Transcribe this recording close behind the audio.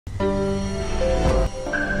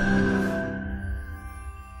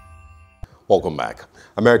Welcome back.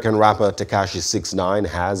 American rapper Tekashi 6ix9ine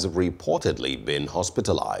has reportedly been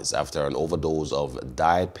hospitalized after an overdose of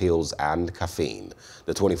diet pills and caffeine.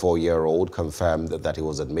 The 24-year-old confirmed that he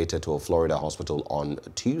was admitted to a Florida hospital on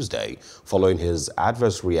Tuesday following his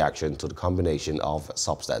adverse reaction to the combination of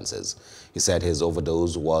substances. He said his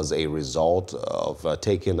overdose was a result of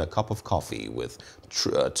taking a cup of coffee with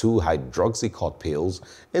 2 hydroxycut pills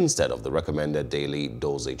instead of the recommended daily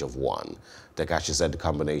dosage of 1. Tekashi said the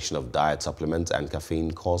combination of diet supplements and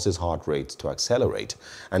caffeine caused his heart rate to accelerate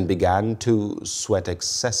and began to sweat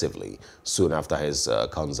excessively soon after his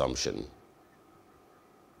consumption.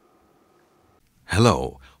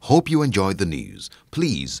 Hello, hope you enjoyed the news.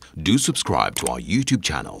 Please do subscribe to our YouTube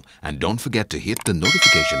channel and don't forget to hit the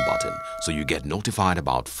notification button so you get notified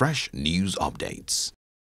about fresh news updates.